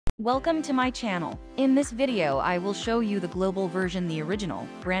Welcome to my channel. In this video I will show you the global version, the original,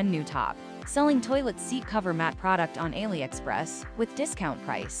 brand new top selling toilet seat cover mat product on AliExpress with discount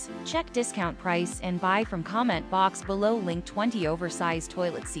price. Check discount price and buy from comment box below. Link 20 oversized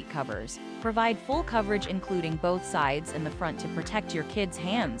toilet seat covers. Provide full coverage including both sides and the front to protect your kids'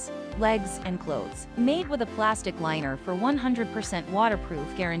 hands, legs, and clothes. Made with a plastic liner for 100%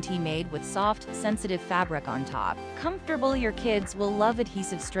 waterproof guarantee, made with soft, sensitive fabric on top. Comfortable. Your kids will love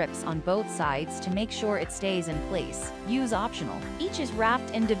adhesive strips on both sides to make sure it stays in place. Use optional. Each is wrapped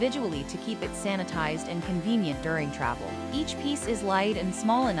individually to keep it sanitized and convenient during travel. Each piece is light and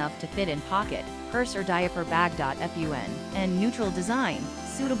small enough to fit in pocket, purse, or diaper bag.Fun, and neutral design,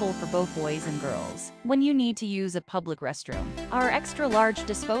 suitable for both boys and girls. When you need to use a public restroom, our extra large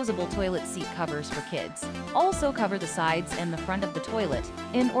disposable toilet seat covers for kids also cover the sides and the front of the toilet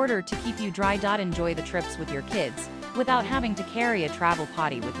in order to keep you dry. Enjoy the trips with your kids without having to carry a travel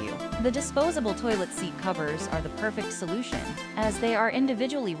potty with you. The disposable toilet seat covers are the perfect solution, as they are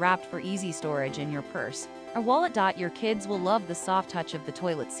individually wrapped for easy storage in your purse or wallet. Your kids will love the soft touch of the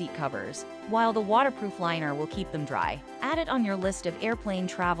toilet seat covers, while the waterproof liner will keep them dry. Add it on your list of airplane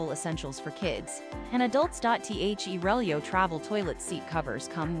travel essentials for kids. And adults.The Relyo travel toilet seat covers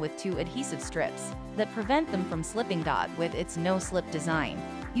come with 2 adhesive strips that prevent them from slipping. With its no-slip design,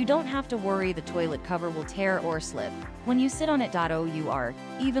 you don't have to worry the toilet cover will tear or slip when you sit on it.Our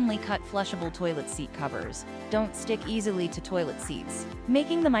evenly cut flushable toilet seat covers don't stick easily to toilet seats,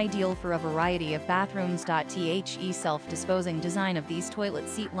 making them ideal for a variety of bathrooms.The self-disposing design of these toilet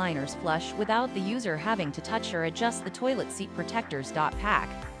seat liners flush without the user having to touch or adjust the toilet seat protectors.Pack.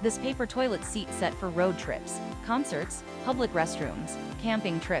 This paper toilet seat set for road trips, concerts, public restrooms,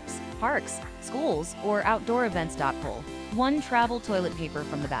 camping trips, parks, schools, or outdoor events. Pull 1 travel toilet paper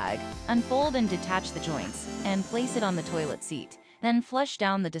from the bag, unfold and detach the joints, and place it on the toilet seat. Then flush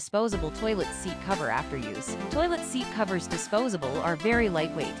down the disposable toilet seat cover after use. Toilet seat covers disposable are very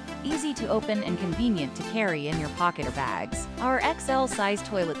lightweight, easy to open, and convenient to carry in your pocket or bags. Our XL size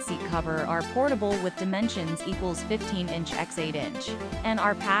toilet seat cover are portable with dimensions equals 15" x 8" and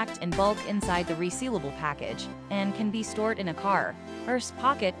are packed in bulk inside the resealable package and can be stored in a car, purse,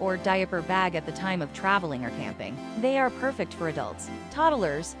 pocket, or diaper bag at the time of traveling or camping. They are perfect for adults,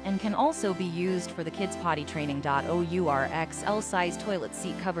 toddlers, and can also be used for the kids' potty training. Our XL size toilet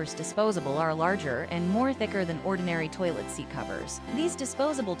seat covers disposable are larger and more thicker than ordinary toilet seat covers. These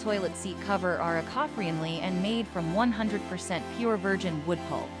disposable toilet seat cover are eco-friendly and made from 100% pure virgin wood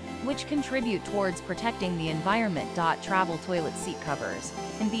pulp, which contribute towards protecting the environment. Travel toilet seat covers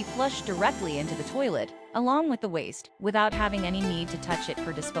can be flushed directly into the toilet, along with the waste, without having any need to touch it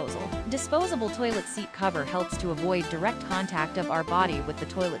for disposal. Disposable toilet seat cover helps to avoid direct contact of our body with the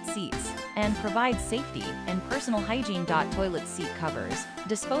toilet seats and provides safety and personal hygiene. Toilet seat covers,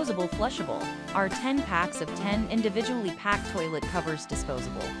 disposable flushable, are 10 packs of 10 individually packed toilet covers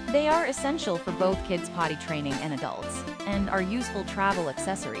disposable. They are essential for both kids' potty training and adults, and are useful travel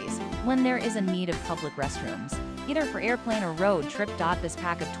accessories when there is a need of public restrooms, either for airplane or road trip. This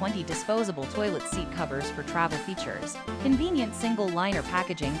pack of 20 disposable toilet seat covers for travel features convenient single liner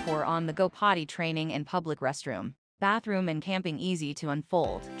packaging for on-the-go potty training and public restroom, bathroom, and camping. Easy to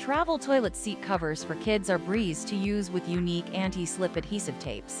unfold travel toilet seat covers for kids are breeze to use with unique anti-slip adhesive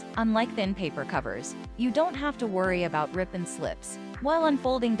tapes. Unlike thin paper covers, you don't have to worry about rip and slips while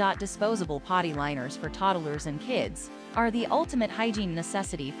unfolding. Disposable potty liners for toddlers and kids are the ultimate hygiene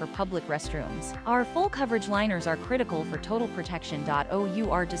necessity for public restrooms. Our full coverage liners are critical for total protection.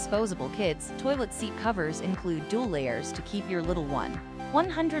 Our disposable kids toilet seat covers include dual layers to keep your little one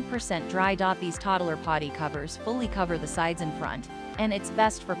 100% dry. These toddler potty covers fully cover the sides and front, and it's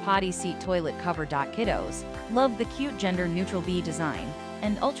best for potty seat toilet cover. Kiddos love the cute gender-neutral B design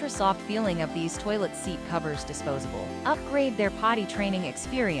and ultra-soft feeling of these toilet seat covers disposable. Upgrade their potty training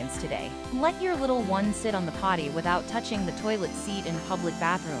experience today. Let your little one sit on the potty without touching the toilet seat in public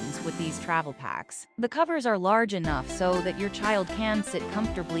bathrooms with these travel packs. The covers are large enough so that your child can sit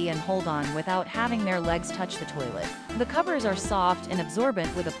comfortably and hold on without having their legs touch the toilet. The covers are soft and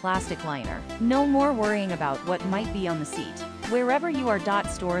absorbent with a plastic liner. No more worrying about what might be on the seat. Wherever you are.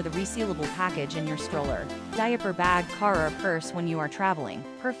 Store the resealable package in your stroller, diaper bag, car, or purse when you are traveling.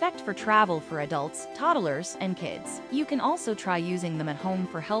 Perfect for travel for adults, toddlers, and kids. You can also try using them at home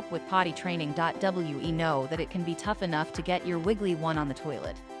for help with potty training. We know that it can be tough enough to get your wiggly one on the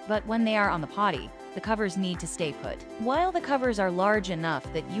toilet, but when they are on the potty, the covers need to stay put. While the covers are large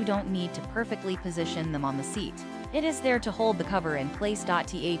enough that you don't need to perfectly position them on the seat, It is there to hold the cover in place.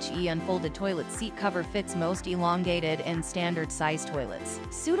 The unfolded toilet seat cover fits most elongated and standard size toilets,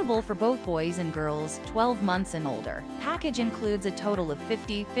 suitable for both boys and girls 12 months and older. Package includes a total of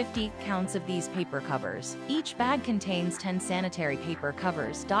 50 counts of these paper covers. Each bag contains 10 sanitary paper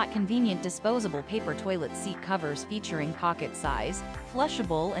covers. Convenient disposable paper toilet seat covers featuring pocket size,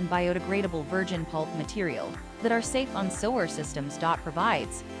 flushable and biodegradable virgin pulp material that are safe on sewer systems.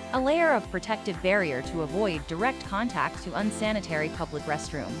 Provides a layer of protective barrier to avoid direct contact to unsanitary public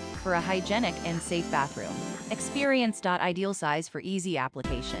restroom for a hygienic and safe bathroom experience. Ideal size for easy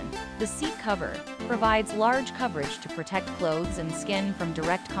application. The seat cover provides large coverage to protect clothes and skin from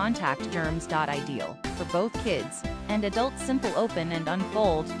direct contact germs. Ideal for both kids and adults. Simple open and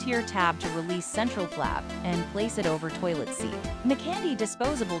unfold tier tab to release central flap and place it over toilet seat. McCandy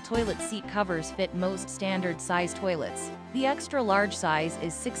disposable toilet seat covers fit most standard size toilets. The extra large size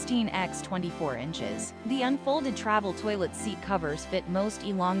is 16 x 24 inches. The unfolded travel toilet seat covers fit most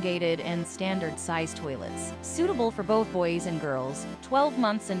elongated and standard size toilets, suitable for both boys and girls 12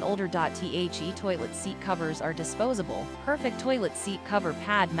 months and older. The toilet seat covers are disposable. Perfect toilet seat cover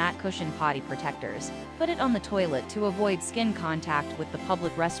pad matte cushion potty protectors. Put it on the toilet to avoid skin contact with the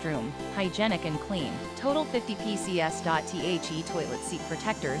public restroom. Hygienic and clean. Total 50 PCS. The toilet seat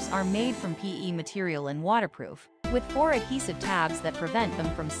protectors are made from PE material and waterproof, with 4 adhesive tabs that prevent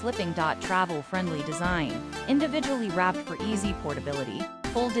them from slipping. Travel-friendly design. Individually wrapped for easy portability.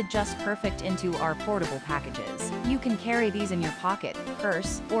 Folded just perfect into our portable packages. You can carry these in your pocket,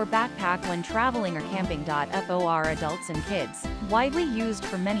 purse, or backpack when traveling or camping. For adults and kids. Widely used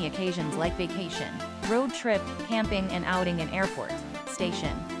for many occasions like vacation, road trip, camping and outing in airport,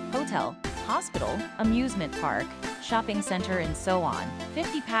 station, hotel, hospital, amusement park, shopping center and so on.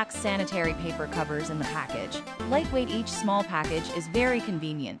 50 packs sanitary paper covers in the package. Lightweight. Each small package is very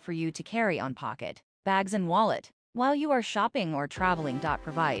convenient for you to carry on pocket, bags and wallet while you are shopping or traveling.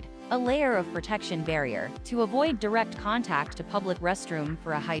 Provide a layer of protection barrier to avoid direct contact to public restroom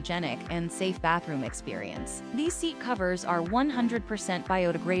for a hygienic and safe bathroom experience. These seat covers are 100%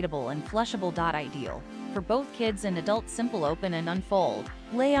 biodegradable and flushable. Ideal for both kids and adults. Simple open and unfold.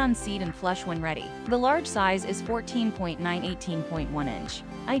 Lay on seat and flush when ready. The large size is 14.9 18.1 inch.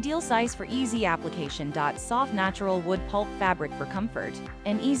 Ideal size for easy application. Soft natural wood pulp fabric for comfort.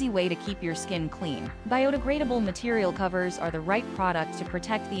 An easy way to keep your skin clean. Biodegradable material covers are the right product to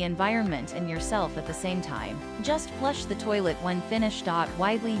protect the environment and yourself at the same time. Just flush the toilet when finished.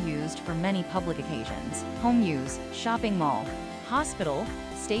 Widely used for many public occasions. Home use, shopping mall, hospital,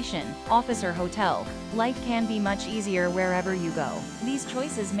 station, office or hotel. Life can be much easier wherever you go. These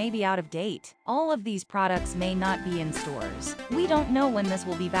choices may be out of date. All of these products may not be in stores. We don't know when this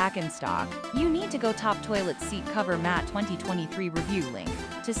will be back in stock. You need to go top toilet seat cover mat 2023 review link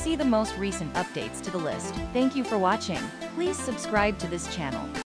to see the most recent updates to the list. Thank you for watching. Please subscribe to this channel.